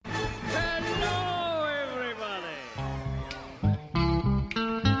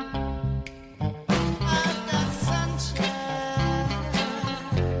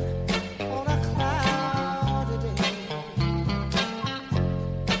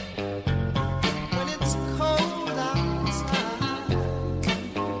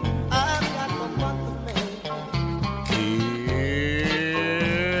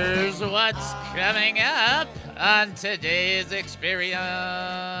What's coming up on today's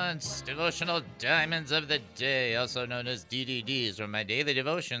experience? Devotional Diamonds of the Day, also known as DDDs, where my daily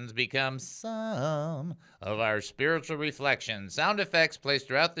devotions become some of our spiritual reflections. Sound effects placed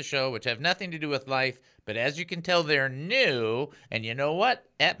throughout the show, which have nothing to do with life, but as you can tell, they're new. And you know what?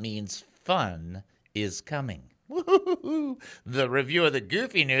 That means fun is coming. Woo-hoo-hoo-hoo. The review of the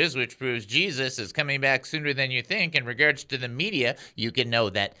goofy news, which proves Jesus is coming back sooner than you think. In regards to the media, you can know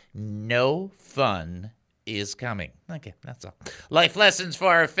that no fun is coming. Okay, that's all. Life lessons for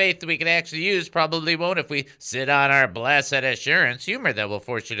our faith that we can actually use probably won't if we sit on our blessed assurance. Humor that will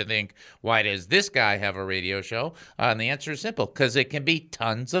force you to think, why does this guy have a radio show? And the answer is simple, because it can be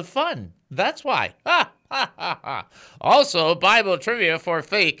tons of fun. That's why. Ha, ha, ha, ha. Also, Bible trivia for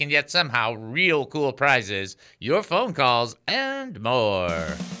fake and yet somehow real cool prizes, your phone calls, and more.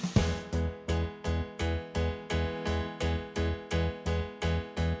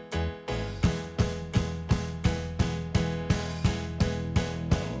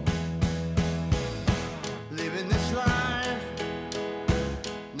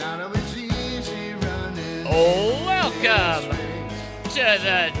 Welcome to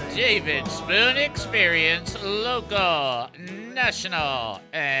the David Spoon Experience, local, national,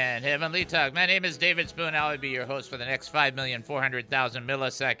 and heavenly talk. My name is David Spoon. I'll be your host for the next 5,400,000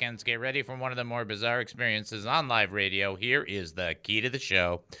 milliseconds. Get ready for one of the more bizarre experiences on live radio. Here is the key to the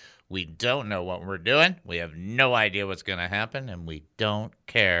show. We don't know what we're doing. We have no idea what's going to happen, and we don't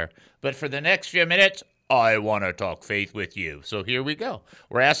care. But for the next few minutes, I want to talk faith with you. So here we go.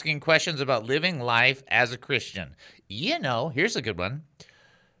 We're asking questions about living life as a Christian. You know, here's a good one.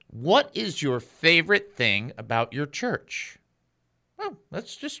 What is your favorite thing about your church? Well,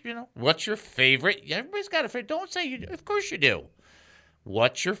 let's just, what's your favorite? Everybody's got a favorite. Don't say you. Of course you do.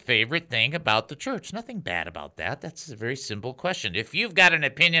 What's your favorite thing about the church? Nothing bad about that. That's a very simple question. If you've got an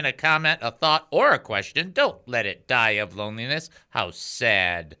opinion, a comment, a thought, or a question, don't let it die of loneliness. How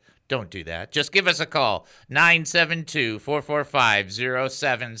sad. Don't do that. Just give us a call,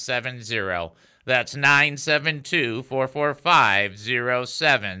 972-445-0770. That's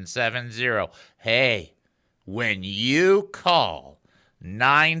 972-445-0770. Hey, when you call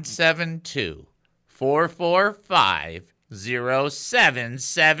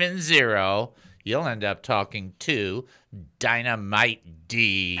 972-445-0770, you'll end up talking to Dynamite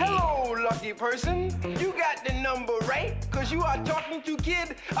D. Hello, lucky person. You got the number right, because you are talking to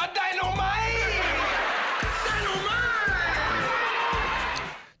Kid Dynamite.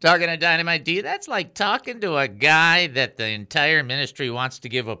 Talking to Dynamite D, that's like talking to a guy that the entire ministry wants to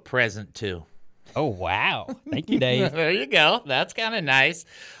give a present to. Oh, wow. Thank you, Dave. There you go. That's kind of nice.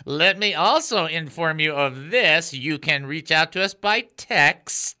 Let me also inform you of this. You can reach out to us by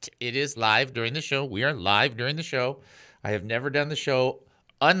text. It is live during the show. We are live during the show. I have never done the show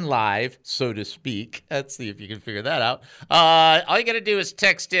unlive, so to speak. Let's see if you can figure that out. All you got to do is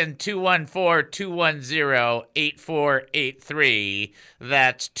text in 214-210-8483.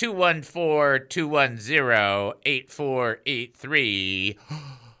 That's 214-210-8483.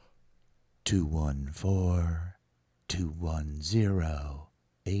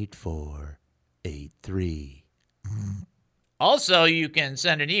 214-210-8483. Also, you can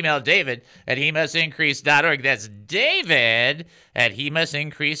send an email, david@hemustincrease.org. That's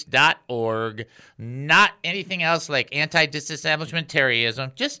david@hemustincrease.org. Not anything else like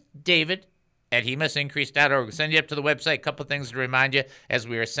anti-disestablishmentarianism, just david@hemustincrease.org. We'll send you up to the website. A couple things to remind you as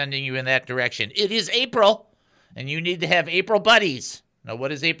we are sending you in that direction. It is April, and you need to have April buddies. Now,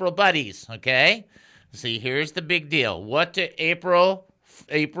 what is April buddies, okay? See, here's the big deal. What do April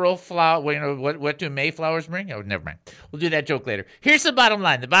flower? What do May flowers bring? Oh, never mind. We'll do that joke later. Here's the bottom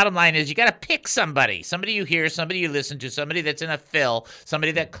line. The bottom line is you got to pick somebody you hear, somebody you listen to, somebody that's in a fill,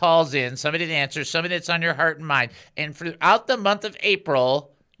 somebody that calls in, somebody that answers, somebody that's on your heart and mind. And throughout the month of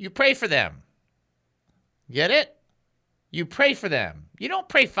April, you pray for them. Get it? You pray for them. You don't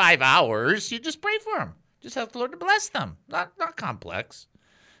pray 5 hours. You just pray for them. Just ask the Lord to bless them. Not complex.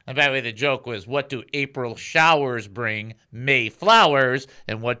 And by the way, the joke was, what do April showers bring? May flowers.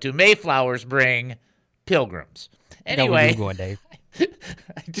 And what do May flowers bring? Pilgrims. Anyway, going, Dave. I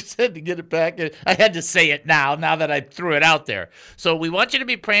just had to get it back. I had to say it now that I threw it out there. So we want you to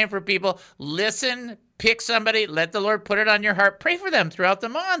be praying for people. Listen, pick somebody, let the Lord put it on your heart. Pray for them throughout the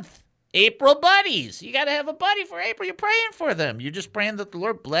month. April buddies. You got to have a buddy for April. You're praying for them. You're just praying that the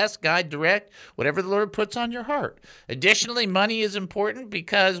Lord bless, guide, direct, whatever the Lord puts on your heart. Additionally, money is important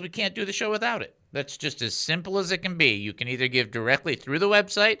because we can't do the show without it. That's just as simple as it can be. You can either give directly through the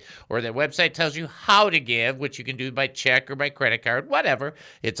website, or the website tells you how to give, which you can do by check or by credit card, whatever.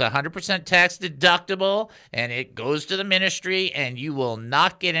 It's 100% tax deductible, and it goes to the ministry, and you will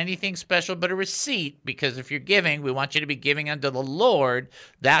not get anything special but a receipt, because if you're giving, we want you to be giving unto the Lord.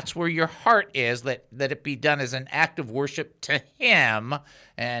 That's where your heart is. Let it be done as an act of worship to Him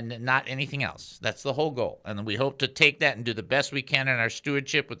and not anything else. That's the whole goal. And we hope to take that and do the best we can in our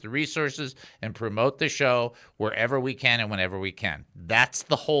stewardship with the resources and promote the show wherever we can and whenever we can. That's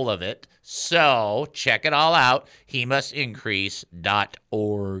the whole of it. So check it all out,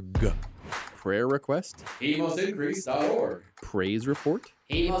 HeMustIncrease.org. Prayer request? HeMustIncrease.org. Praise report?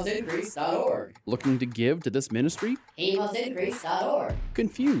 HeMustIncrease.org. Looking to give to this ministry? HeMustIncrease.org.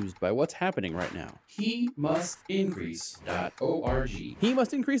 Confused by what's happening right now? HeMustIncrease.org.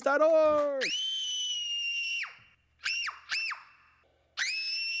 HeMustIncrease.org.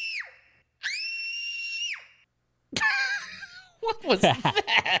 What was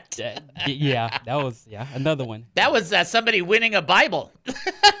that? That was another one. That was somebody winning a Bible.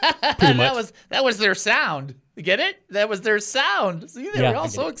 Pretty much. That was their sound. You get it? That was their sound. See, they were all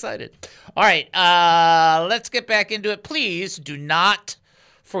so excited. All right, let's get back into it. Please do not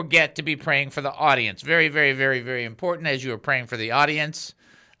forget to be praying for the audience. Very, very, very, very important as you are praying for the audience.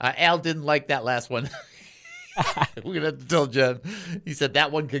 Al didn't like that last one. We're going to have to tell Jen. He said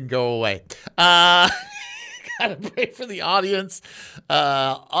that one can go away. Gotta pray for the audience.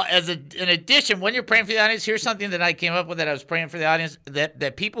 In addition, when you're praying for the audience, here's something that I came up with that I was praying for the audience,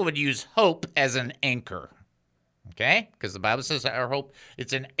 that people would use hope as an anchor. Okay? Because the Bible says our hope,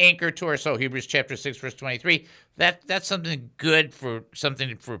 it's an anchor to our soul. Hebrews chapter 6, verse 23. That's something good for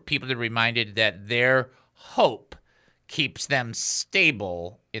people to be reminded that their hope keeps them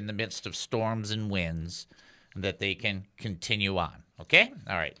stable in the midst of storms and winds, that they can continue on. Okay?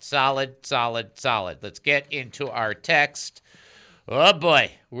 All right. Solid. Let's get into our text. Oh,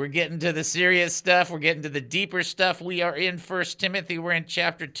 boy. We're getting to the serious stuff. We're getting to the deeper stuff. We are in 1 Timothy. We're in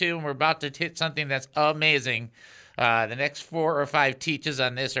chapter 2, and we're about to hit something that's amazing. The next 4 or 5 teaches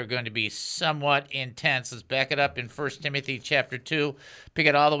on this are going to be somewhat intense. Let's back it up in 1 Timothy chapter 2. Pick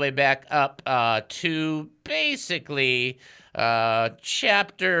it all the way back up to basically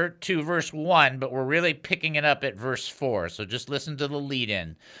chapter 2, verse 1, but we're really picking it up at verse 4. So just listen to the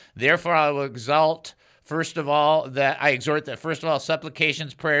lead-in. Therefore, I will exhort that first of all,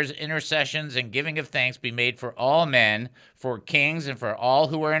 supplications, prayers, intercessions, and giving of thanks be made for all men, for kings, and for all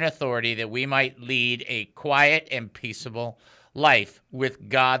who are in authority, that we might lead a quiet and peaceable life with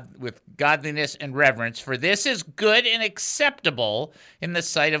godliness and reverence. For this is good and acceptable in the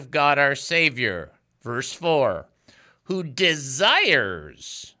sight of God our Savior. Verse 4. Who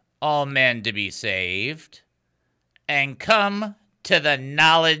desires all men to be saved and come to the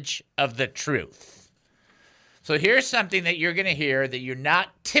knowledge of the truth. So here's something that you're going to hear that you're not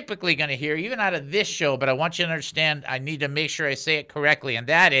typically going to hear, even out of this show, but I want you to understand, I need to make sure I say it correctly, and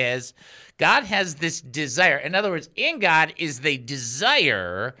that is, God has this desire. In other words, in God is the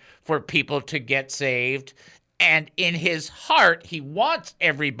desire for people to get saved. And in his heart, he wants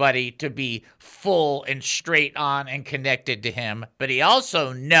everybody to be full and straight on and connected to him. But he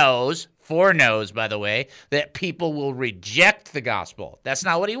also foreknows, by the way, that people will reject the gospel. That's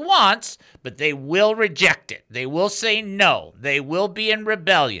not what he wants, but they will reject it. They will say no. They will be in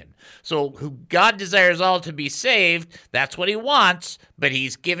rebellion. So God desires all to be saved. That's what he wants, but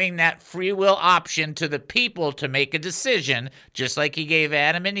he's giving that free will option to the people to make a decision, just like he gave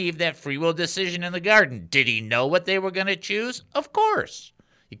Adam and Eve that free will decision in the garden. Did he know what they were going to choose? Of course.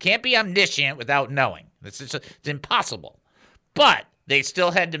 You can't be omniscient without knowing. It's impossible. But they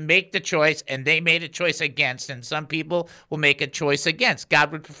still had to make the choice, and they made a choice against, and some people will make a choice against.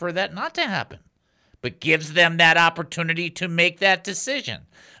 God would prefer that not to happen, but gives them that opportunity to make that decision.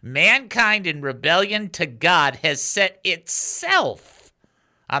 Mankind in rebellion to God has set itself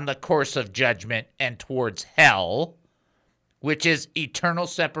on the course of judgment and towards hell, which is eternal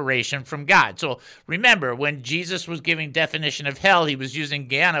separation from God. So remember, when Jesus was giving definition of hell, he was using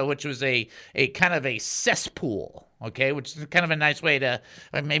Gehenna, which was a kind of a cesspool, okay, which is kind of a nice way to,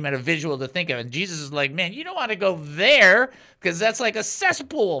 maybe a visual to think of it. And Jesus is like, man, you don't want to go there because that's like a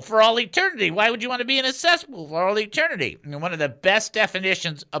cesspool for all eternity. Why would you want to be in a cesspool for all eternity? And one of the best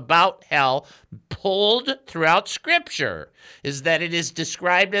definitions about hell pulled throughout Scripture is that it is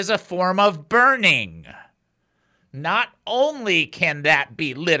described as a form of burning. Not only can that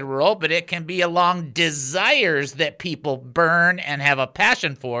be literal, but it can be along desires that people burn and have a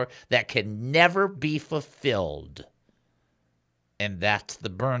passion for that can never be fulfilled. And that's the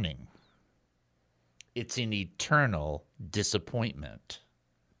burning. It's an eternal disappointment.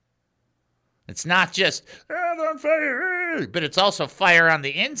 It's not just on fire, but it's also fire on the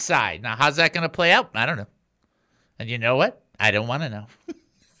inside. Now, how's that going to play out? I don't know. And you know what? I don't want to know.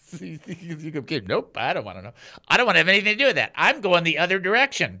 Nope, I don't want to know. I don't want to have anything to do with that. I'm going the other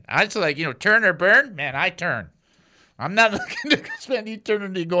direction. I just like, turn or burn. Man, I turn. I'm not looking to spend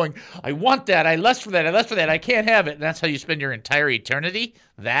eternity going, I want that. I lust for that. I lust for that. I can't have it. And that's how you spend your entire eternity.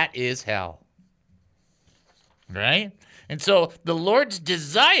 That is hell. Right? And so the Lord's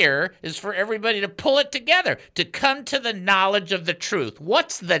desire is for everybody to pull it together, to come to the knowledge of the truth.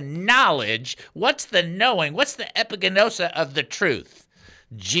 What's the knowledge? What's the knowing? What's the epigenosa of the truth?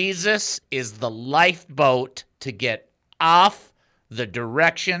 Jesus is the lifeboat to get off the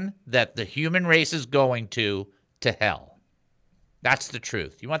direction that the human race is going to hell. That's the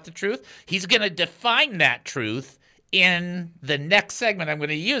truth. You want the truth? He's going to define that truth in the next segment. I'm going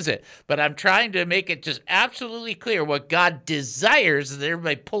to use it, but I'm trying to make it just absolutely clear what God desires is that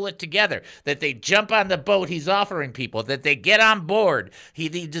everybody pull it together, that they jump on the boat he's offering people, that they get on board. He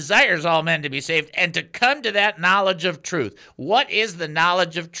desires all men to be saved and to come to that knowledge of truth. What is the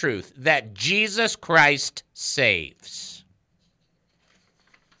knowledge of truth? That Jesus Christ saves.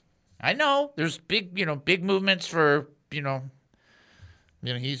 I know there's big movements for,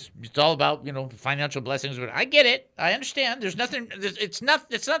 it's all about, financial blessings. But I get it. I understand. There's nothing. It's not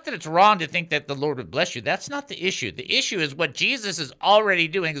that it's wrong to think that the Lord would bless you. That's not the issue. The issue is what Jesus is already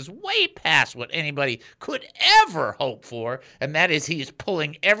doing is way past what anybody could ever hope for, and that is He's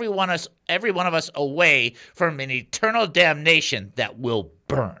pulling every one of us away from an eternal damnation that will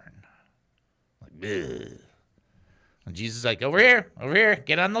burn. Ugh. And Jesus is like, over here,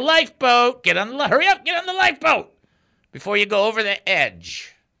 get on the lifeboat, hurry up, get on the lifeboat before you go over the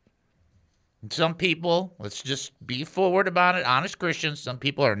edge. And some people, let's just be forward about it, honest Christians, some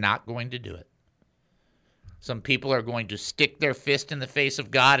people are not going to do it. Some people are going to stick their fist in the face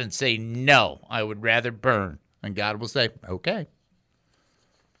of God and say, no, I would rather burn. And God will say, okay.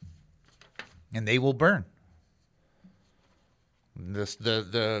 And they will burn.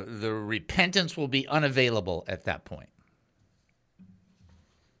 The repentance will be unavailable at that point.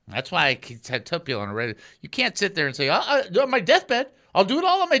 That's why I tell people on Reddit, you can't sit there and say, on my deathbed, I'll do it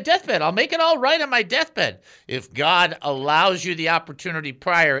all on my deathbed. I'll make it all right on my deathbed. If God allows you the opportunity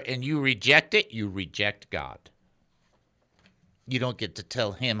prior and you reject it, you reject God. You don't get to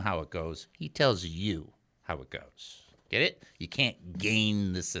tell him how it goes. He tells you how it goes. Get it? You can't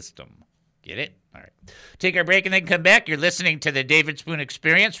game the system. Get it? All right. Take our break and then come back. You're listening to the David Spoon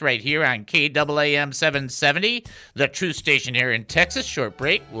Experience right here on KAAM 770, the truth station here in Texas. Short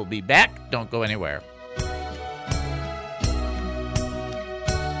break. We'll be back. Don't go anywhere.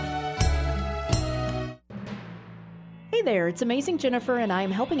 Hey there, it's Amazing Jennifer, and I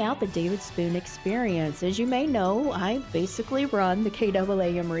am helping out the David Spoon Experience. As you may know, I basically run the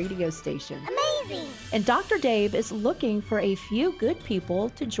KAAM radio station. Amazing! And Dr. Dave is looking for a few good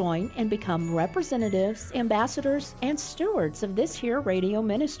people to join and become representatives, ambassadors, and stewards of this here radio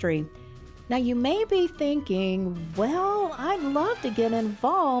ministry. Now, you may be thinking, well, I'd love to get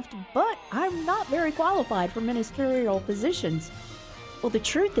involved, but I'm not very qualified for ministerial positions. Well, the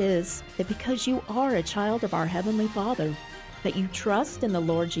truth is that because you are a child of our Heavenly Father, that you trust in the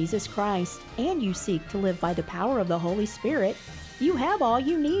Lord Jesus Christ, and you seek to live by the power of the Holy Spirit, you have all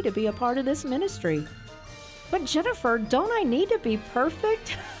you need to be a part of this ministry. But Jennifer, don't I need to be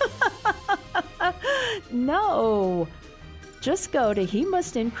perfect? No. Just go to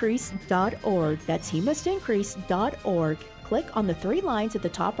HeMustIncrease.org. That's HeMustIncrease.org. Click on the 3 lines at the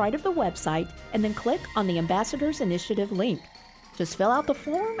top right of the website, and then click on the Ambassadors Initiative link. Just fill out the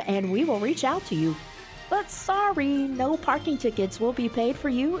form and we will reach out to you. But sorry, no parking tickets will be paid for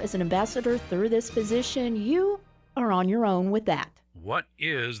you as an ambassador through this position. You are on your own with that. What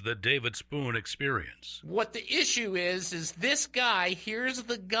is the David Spoon Experience? What the issue is this guy hears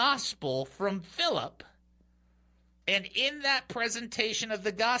the gospel from Philip, and in that presentation of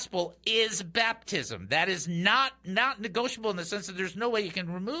the gospel is baptism. That is not negotiable in the sense that there's no way you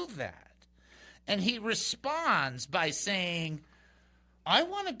can remove that. And he responds by saying, I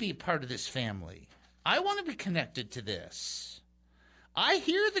want to be part of this family. I want to be connected to this. I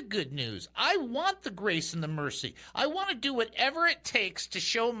hear the good news. I want the grace and the mercy. I want to do whatever it takes to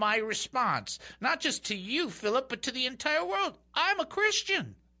show my response, not just to you, Philip, but to the entire world. I'm a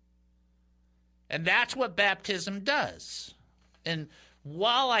Christian. And that's what baptism does. And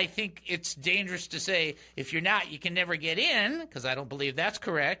while I think it's dangerous to say, if you're not, you can never get in, because I don't believe that's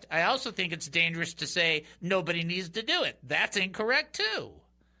correct, I also think it's dangerous to say nobody needs to do it. That's incorrect, too.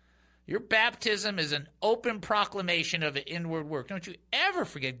 Your baptism is an open proclamation of an inward work. Don't you ever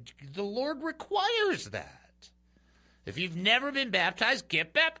forget, the Lord requires that. If you've never been baptized,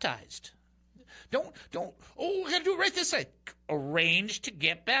 get baptized. Don't, we're going to do it right this way. Arrange to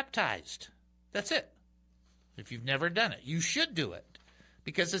get baptized. That's it. If you've never done it, you should do it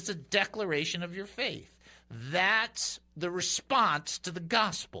because it's a declaration of your faith. That's the response to the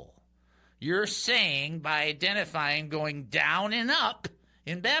gospel. You're saying by identifying going down and up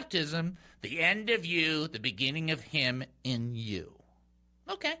in baptism, the end of you, the beginning of him in you.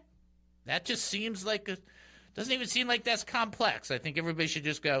 Okay. That just seems like doesn't even seem like that's complex. I think everybody should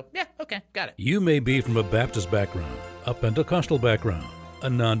just go, yeah, okay, got it. You may be from a Baptist background, a Pentecostal background, a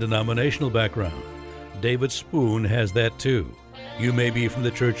non-denominational background. David Spoon has that too. You may be from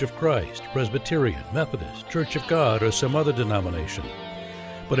the Church of Christ, Presbyterian, Methodist, Church of God, or some other denomination.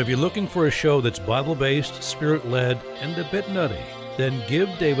 But if you're looking for a show that's Bible-based, Spirit-led, and a bit nutty, then give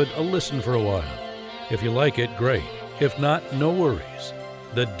David a listen for a while. If you like it, great. If not, no worries.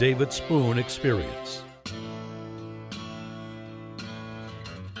 The David Spoon Experience.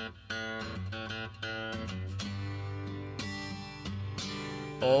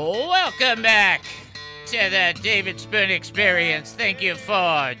 Welcome back to the David Spoon Experience. Thank you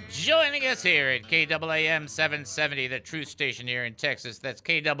for joining us here at KAAM 770, the Truth Station here in Texas. That's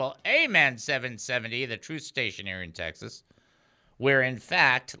KAAM 770, the Truth Station here in Texas, where, in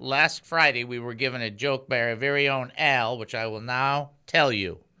fact, last Friday we were given a joke by our very own Al, which I will now tell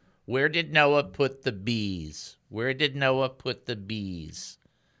you. Where did Noah put the bees? Where did Noah put the bees?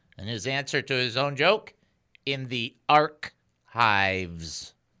 And his answer to his own joke? In the ark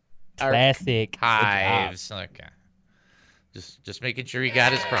hives. Classic. Hives. Okay. Just making sure he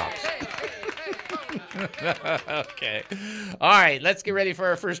got his props. Okay. All right, let's get ready for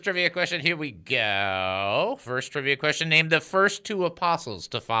our first trivia question. Here we go. First trivia question. Name the first two apostles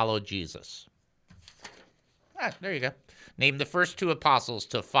to follow Jesus. There you go. Name the first two apostles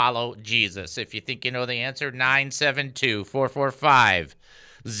to follow Jesus. If you think you know the answer,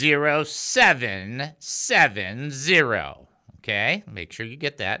 972-445-0770. Okay, make sure you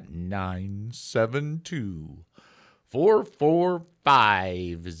get that.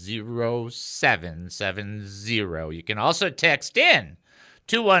 972-445-0770. You can also text in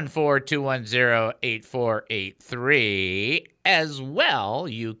 214-210-8483. As well,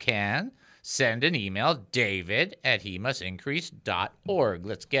 you can send an email, david@hemustincrease.org.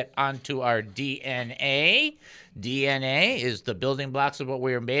 Let's get on to our DNA. DNA is the building blocks of what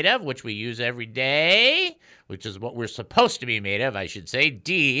we are made of, which we use every day, which is what we're supposed to be made of, I should say.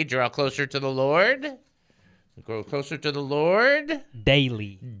 D, draw closer to the Lord. Grow closer to the Lord.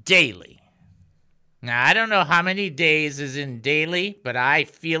 Daily. Now, I don't know how many days is in daily, but I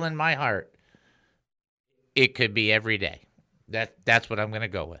feel in my heart it could be every day. That's what I'm going to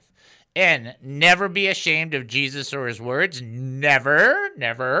go with. N, never be ashamed of Jesus or his words. Never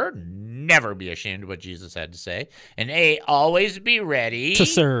be ashamed of what Jesus had to say. And A, always be ready to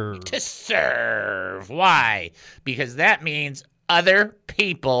serve. Why? Because that means other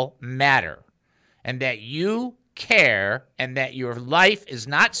people matter and that you care and that your life is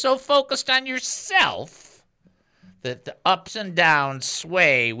not so focused on yourself that the ups and downs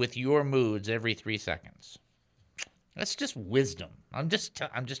sway with your moods every 3 seconds. That's just wisdom. I'm just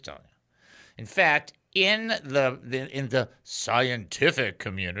telling you. In fact, in the scientific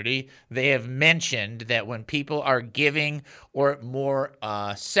community, they have mentioned that when people are giving or more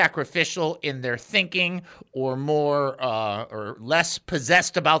sacrificial in their thinking or more or less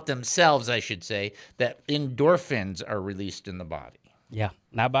possessed about themselves, I should say, that endorphins are released in the body. Yeah,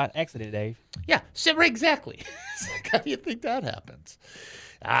 not by accident, Dave. Yeah, so exactly. How do you think that happens?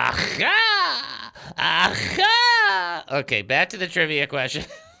 Aha! Okay, back to the trivia question.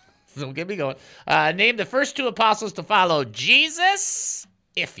 So get me going. Name the first two apostles to follow Jesus.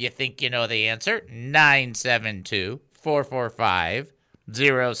 If you think you know the answer,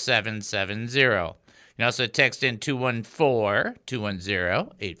 972-445-0770. You can also text in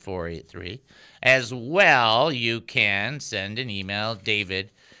 214-210-8483. As well, you can send an email,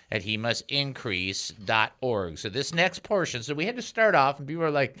 david@hemustincrease.org. So this next portion, so we had to start off, and people are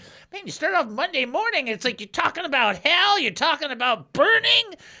like, man, you start off Monday morning, it's like you're talking about hell, you're talking about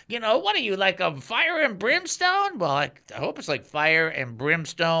burning, what are you, like a fire and brimstone? Well, I hope it's like fire and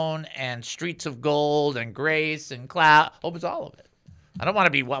brimstone and streets of gold and grace and cloud. I hope it's all of it. I want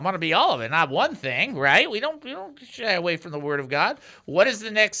to be all of it, not one thing, right? We don't shy away from the Word of God. What does the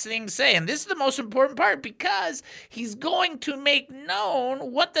next thing say? And this is the most important part because he's going to make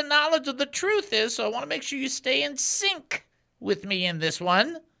known what the knowledge of the truth is. So I want to make sure you stay in sync with me in this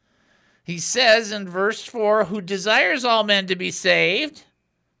one. He says in verse 4, who desires all men to be saved.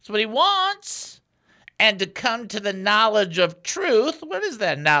 That's what he wants. and to come to the knowledge of truth. What is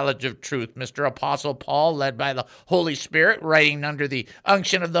that knowledge of truth, Mr. Apostle Paul, led by the Holy Spirit, writing under the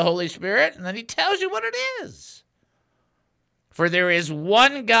unction of the Holy Spirit? And then he tells you what it is. For there is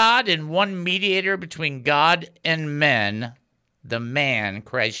one God and one mediator between God and men, the man,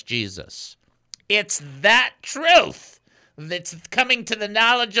 Christ Jesus. It's that truth that's coming to the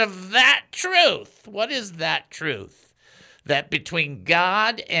knowledge of that truth. What is that truth? That between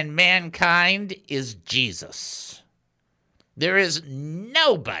God and mankind is Jesus. There is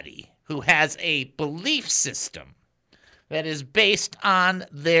nobody who has a belief system that is based on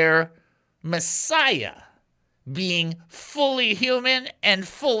their Messiah being fully human and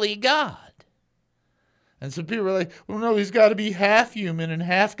fully God. And some people are like, well, no, he's got to be half human and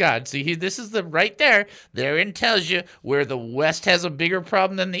half God. See, this is the right there. Therein tells you where the West has a bigger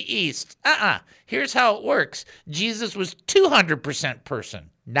problem than the East. Here's how it works. Jesus was 200% person,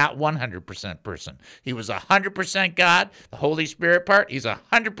 not 100% person. He was 100% God, the Holy Spirit part. He's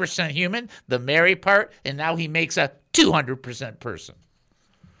 100% human, the Mary part, and now he makes a 200% person.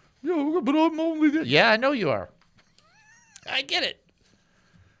 Yeah, but I'm only this. Yeah, I know you are. I get it.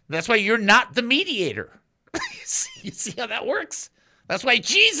 That's why you're not the mediator. You see how that works? That's why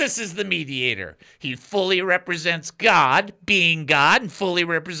Jesus is the mediator. He fully represents God, being God, and fully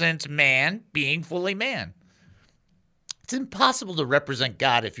represents man, being fully man. It's impossible to represent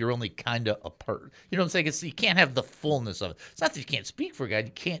God if you're only kind of a part. You know what I'm saying? You can't have the fullness of it. It's not that you can't speak for God.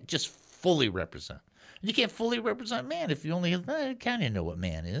 You can't just fully represent. You can't fully represent man if you only kind of know what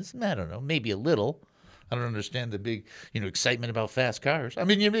man is. I don't know, maybe a little. I don't understand the big, excitement about fast cars. I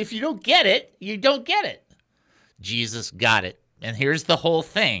mean, if you don't get it, you don't get it. Jesus got it. And here's the whole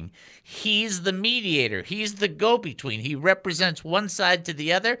thing. He's the mediator. He's the go-between. He represents one side to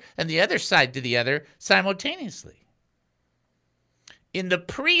the other and the other side to the other simultaneously. In the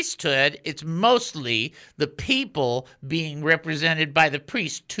priesthood, it's mostly the people being represented by the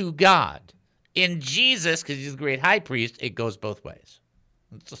priest to God. In Jesus, because he's the great high priest, it goes both ways.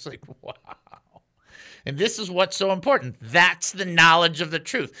 It's just like, wow. And this is what's so important. That's the knowledge of the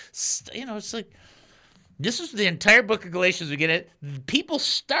truth. It's like, this is the entire book of Galatians. We get it. People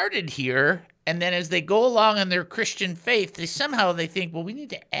started here, and then as they go along in their Christian faith, they think, well, we need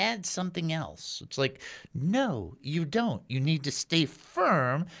to add something else. It's like, no, you don't. You need to stay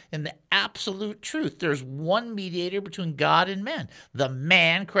firm in the absolute truth. There's one mediator between God and man, the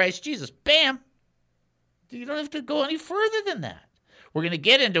man, Christ Jesus. Bam. You don't have to go any further than that. We're going to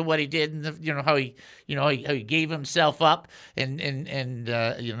get into what he did, and how he gave himself up, and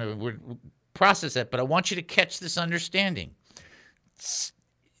we're process it. But I want you to catch this understanding.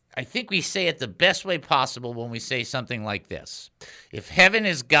 I think we say it the best way possible when we say something like this: if heaven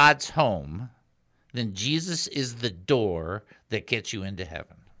is God's home, then Jesus is the door that gets you into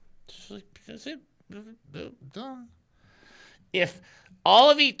heaven. That's it. Done. If all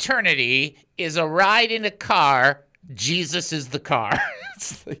of eternity is a ride in a car, Jesus is the car.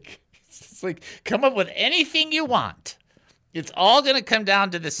 It's like come up with anything you want. It's all going to come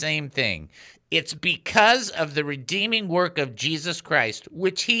down to the same thing. It's because of the redeeming work of Jesus Christ,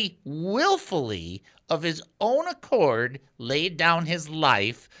 which he willfully, of his own accord, laid down his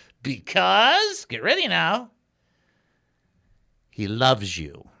life because, get ready now, he loves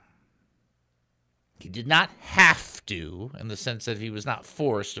you. He did not have to, in the sense that he was not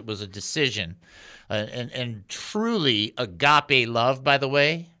forced. It was a decision. And truly, agape love, by the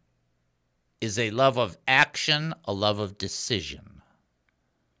way, is a love of action, a love of decision.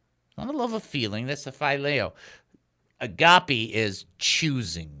 Not a love of feeling, that's a phileo. Agape is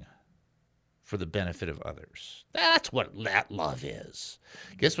choosing for the benefit of others. That's what that love is.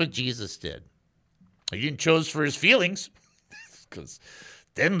 Guess what Jesus did? He didn't choose for his feelings, because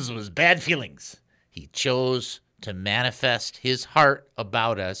them's was bad feelings. He chose to manifest his heart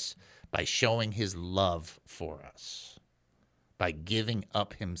about us by showing his love for us, by giving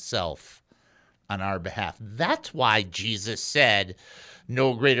up himself on our behalf. That's why Jesus said,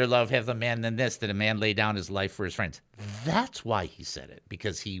 no greater love hath a man than this, that a man lay down his life for his friends. That's why he said it,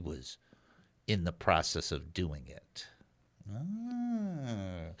 because he was in the process of doing it.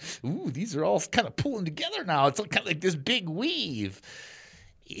 Ooh, these are all kind of pulling together now. It's kind of like this big weave.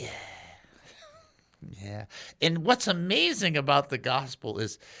 Yeah. Yeah. And what's amazing about the gospel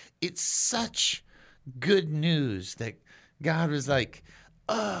is it's such good news that God was like,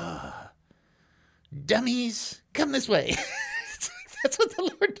 dummies, come this way. That's what the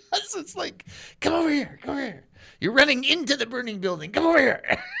Lord does. It's like, come over here, come over here. You're running into the burning building. Come over here.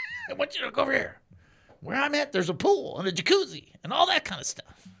 I want you to go over here. Where I'm at, there's a pool and a jacuzzi and all that kind of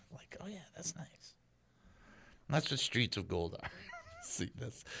stuff. Like, oh yeah, that's nice. And that's what Streets of Gold are. See,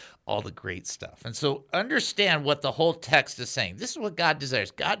 that's all the great stuff. And so understand what the whole text is saying. This is what God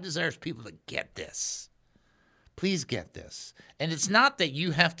desires. God desires people to get this. Please get this. And it's not that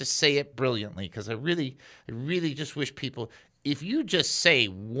you have to say it brilliantly, because I really just wish people, if you just say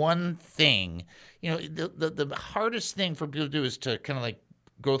one thing, the hardest thing for people to do is to kind of like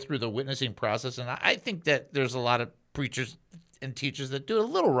go through the witnessing process. And I think that there's a lot of preachers and teachers that do it a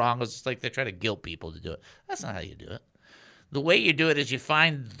little wrong. It's like they try to guilt people to do it. That's not how you do it. The way you do it is you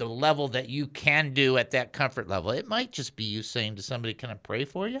find the level that you can do at that comfort level. It might just be you saying to somebody, can I pray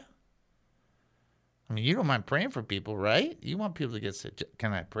for you? I mean, you don't mind praying for people, right? You want people to get sick.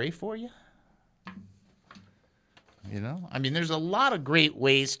 Can I pray for you? I mean, there's a lot of great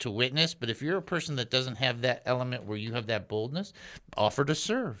ways to witness, but if you're a person that doesn't have that element where you have that boldness, offer to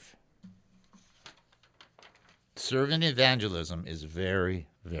serve. Serving evangelism is very,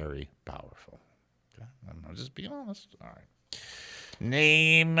 very powerful. Okay? I'll just be honest. All right.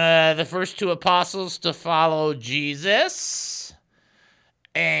 Name the first two apostles to follow Jesus.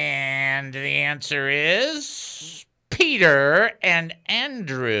 And the answer is Peter and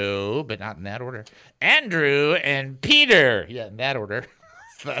Andrew, but not in that order. Andrew and Peter. Yeah, in that order.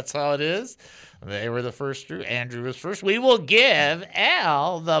 That's how it is. They were the first two. Andrew was first. We will give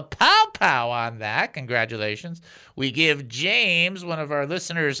Al the pow-pow on that. Congratulations. We give James, one of our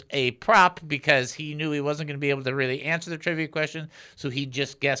listeners, a prop because he knew he wasn't going to be able to really answer the trivia question, so he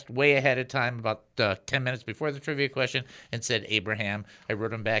just guessed way ahead of time, about 10 minutes before the trivia question, and said Abraham. I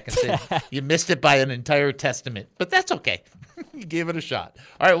wrote him back and said, you missed it by an entire testament, but that's okay. You gave it a shot.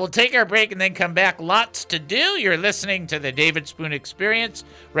 All right, we'll take our break and then come back. Lots to do. You're listening to the David Spoon Experience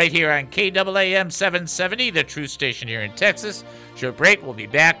right here on KAAM 770, the Truth Station here in Texas. Short break. We'll be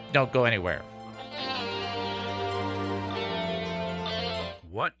back. Don't go anywhere.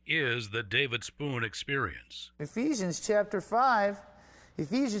 What is the David Spoon Experience? Ephesians chapter 5.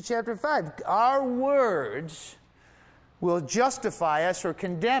 Our words will justify us or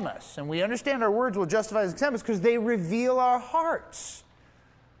condemn us. And we understand our words will justify us or condemn us because they reveal our hearts.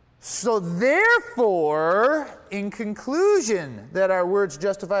 So therefore, in conclusion that our words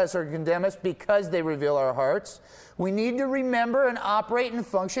justify us or condemn us because they reveal our hearts, we need to remember and operate and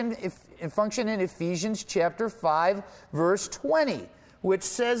function in Ephesians chapter 5, verse 20, which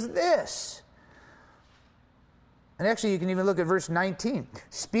says this. And actually, you can even look at verse 19.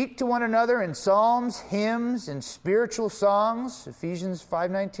 Speak to one another in psalms, hymns, and spiritual songs, Ephesians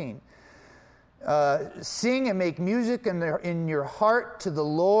 5:19. Sing and make music in your heart to the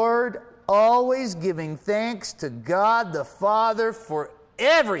Lord, always giving thanks to God the Father for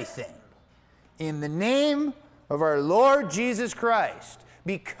everything, in the name of our Lord Jesus Christ.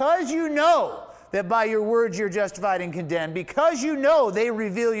 Because you know that by your words you're justified and condemned, because you know they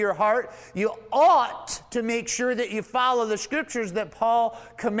reveal your heart, you ought to make sure that you follow the scriptures that Paul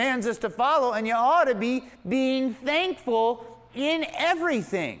commands us to follow, and you ought to be being thankful in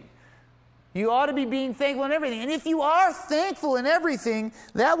everything. You ought to be being thankful in everything. And if you are thankful in everything,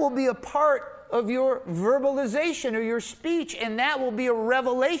 that will be a part of your verbalization or your speech, and that will be a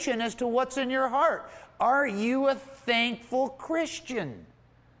revelation as to what's in your heart. Are you a thankful Christian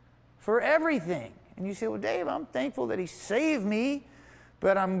for everything? And you say, well, Dave, I'm thankful that he saved me,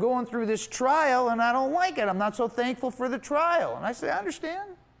 but I'm going through this trial and I don't like it. I'm not so thankful for the trial. And I say, I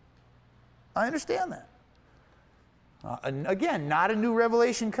understand. I understand that. And again, not a new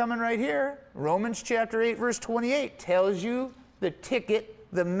revelation coming right here. Romans chapter 8, verse 28 tells you the ticket,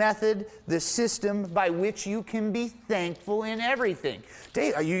 the method, the system by which you can be thankful in everything.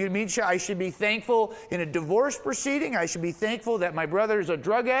 Dave, are you mean I should be thankful in a divorce proceeding? I should be thankful that my brother is a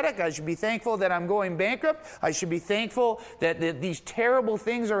drug addict? I should be thankful that I'm going bankrupt? I should be thankful that these terrible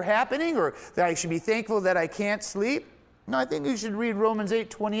things are happening? Or that I should be thankful that I can't sleep? No, I think you should read Romans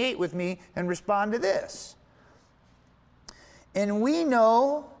 8:28 with me and respond to this. And we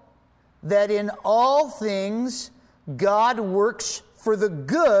know that in all things God works for the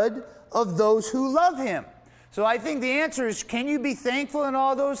good of those who love him. So I think the answer is, can you be thankful in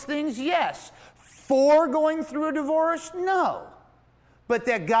all those things? Yes. For going through a divorce? No. But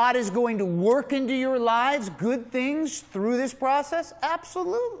that God is going to work into your lives good things through this process?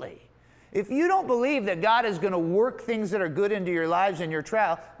 Absolutely. If you don't believe that God is going to work things that are good into your lives in your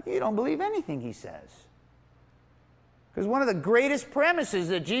trial, you don't believe anything he says. Because one of the greatest premises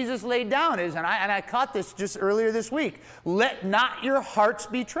that Jesus laid down is, and I caught this just earlier this week, let not your hearts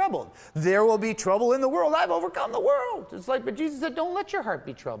be troubled. There will be trouble in the world. I've overcome the world. It's like, but Jesus said, don't let your heart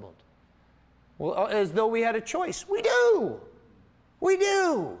be troubled. Well, as though we had a choice. We do. We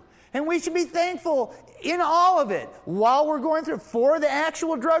do. And we should be thankful in all of it while we're going through for the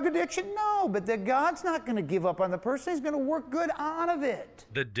actual drug addiction. No, but that God's not going to give up on the person. He's going to work good out of it.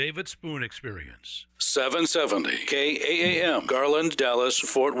 The David Spoon Experience. 770 KAAM, Garland, Dallas,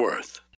 Fort Worth.